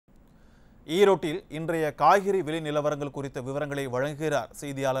ஈரோட்டில் இன்றைய காய்கறி விலை நிலவரங்கள் குறித்த விவரங்களை வழங்குகிறார்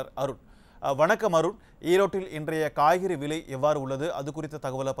செய்தியாளர் அருண். வணக்கம் அருண். ஈரோட்டில் இன்றைய காய்கறி விலை எவ்வாறு உள்ளது, அது குறித்த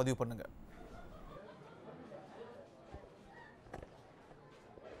தகவலை பதிவு பண்ணுங்க.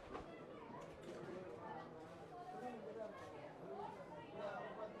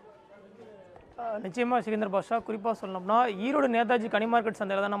 நிச்சயமாக சிகந்தர் பாஷா, குறிப்பாக சொல்லணும்னா ஈரோடு நேதாஜி கனி மார்க்கெட்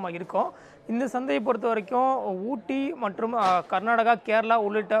சந்தையில் தான் நம்ம இருக்கோம். இந்த சந்தையை பொறுத்த வரைக்கும் ஊட்டி மற்றும் கர்நாடகா, கேரளா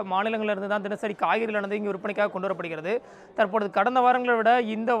உள்ளிட்ட மாநிலங்களிலிருந்து தான் தினசரி காய்கறிகளானது இங்கே விற்பனைக்காக கொண்டு வரப்படுகிறது. தற்பொழுது கடந்த வாரங்களை விட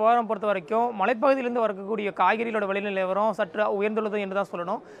இந்த வாரம் பொறுத்த வரைக்கும் மலைப்பகுதியிலிருந்து வரக்கூடிய காய்கறிகளோட விலை நிலவரம் சற்று உயர்ந்துள்ளது என்று தான்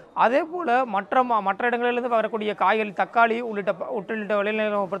சொல்லணும். அதே போல் மற்ற இடங்களிலிருந்து வரக்கூடிய காய்கறி, தக்காளி உள்ளிட்ட விலை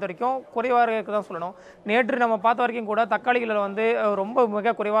நிலவரம் பொறுத்த வரைக்கும் குறைவாக இருக்க தான் சொல்லணும். நேற்று நம்ம பார்த்த வரைக்கும் கூட தக்காளிகளில் வந்து ரொம்ப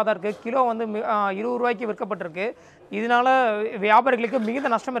மிக குறைவாக தான் இருக்குது. கிலோ வந்து 20 ரூபாய்க்கு விற்கப்பட்டிருக்கு. இதனால வியாபாரிகளுக்கு மிகுந்த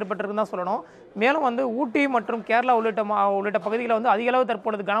நஷ்டம் ஏற்பட்டிருக்குன்னு தான் சொல்லணும். மேலும் வந்து ஊட்டி மற்றும் கேரளா உள்ளிட்ட பகுதிகளில் வந்து அதிக அளவு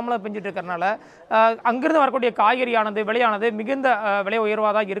தற்பொழுது கனமழை பெஞ்சிட்டு இருக்கிறனால அங்கிருந்து வரக்கூடிய காய்கறியானது விலையானது மிகுந்த விலை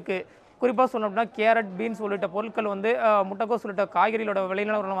உயர்வாக தான் இருக்குது. குறிப்பாக சொல்லணும்னா கேரட், பீன்ஸ் உள்ளிட்ட பொருட்கள் வந்து முட்டைக்கோஸ் உள்ளிட்ட காய்கறிகளோட விலை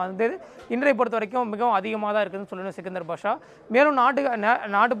நிலவரம் வந்து இன்றைய பொறுத்த வரைக்கும் மிகவும் அதிகமாக தான் இருக்குதுன்னு சொல்லணும் சிகந்தர் பாஷா. மேலும்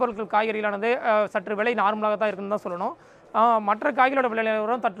நாட்டு பொருட்கள் காய்கறிகளானது சற்று விலை நார்மலாக தான் இருக்குன்னு தான் சொல்லணும். மற்ற காய்களோட விலை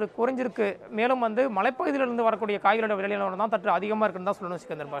நிலவரம் சற்று குறைஞ்சிருக்கு. மேலும் வந்து மலைப்பகுதியிலிருந்து வரக்கூடிய காய்களோட விலை நிலவரம் தான் சற்று அதிகமாக இருக்குன்னு தான் சொல்லணும்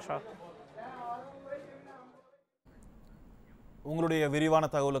சிகந்தர் பாஷா. உங்களுடைய விரிவான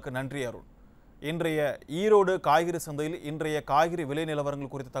தகவலுக்கு நன்றி அருண். இன்றைய ஈரோடு காய்கறி சந்தையில் இன்றைய காய்கறி விலை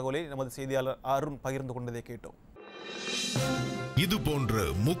நிலவரங்கள் குறித்த தகவலை நமது செய்தியாளர் அருண் பகிர்ந்து கொண்டதை கேட்டோம். இது போன்ற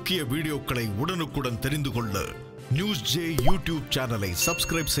முக்கிய வீடியோக்களை உடனுக்குடன் தெரிந்து கொள்ள NewsJ யூடியூப் சேனலை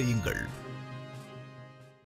சப்ஸ்கிரைப் செய்யுங்கள்.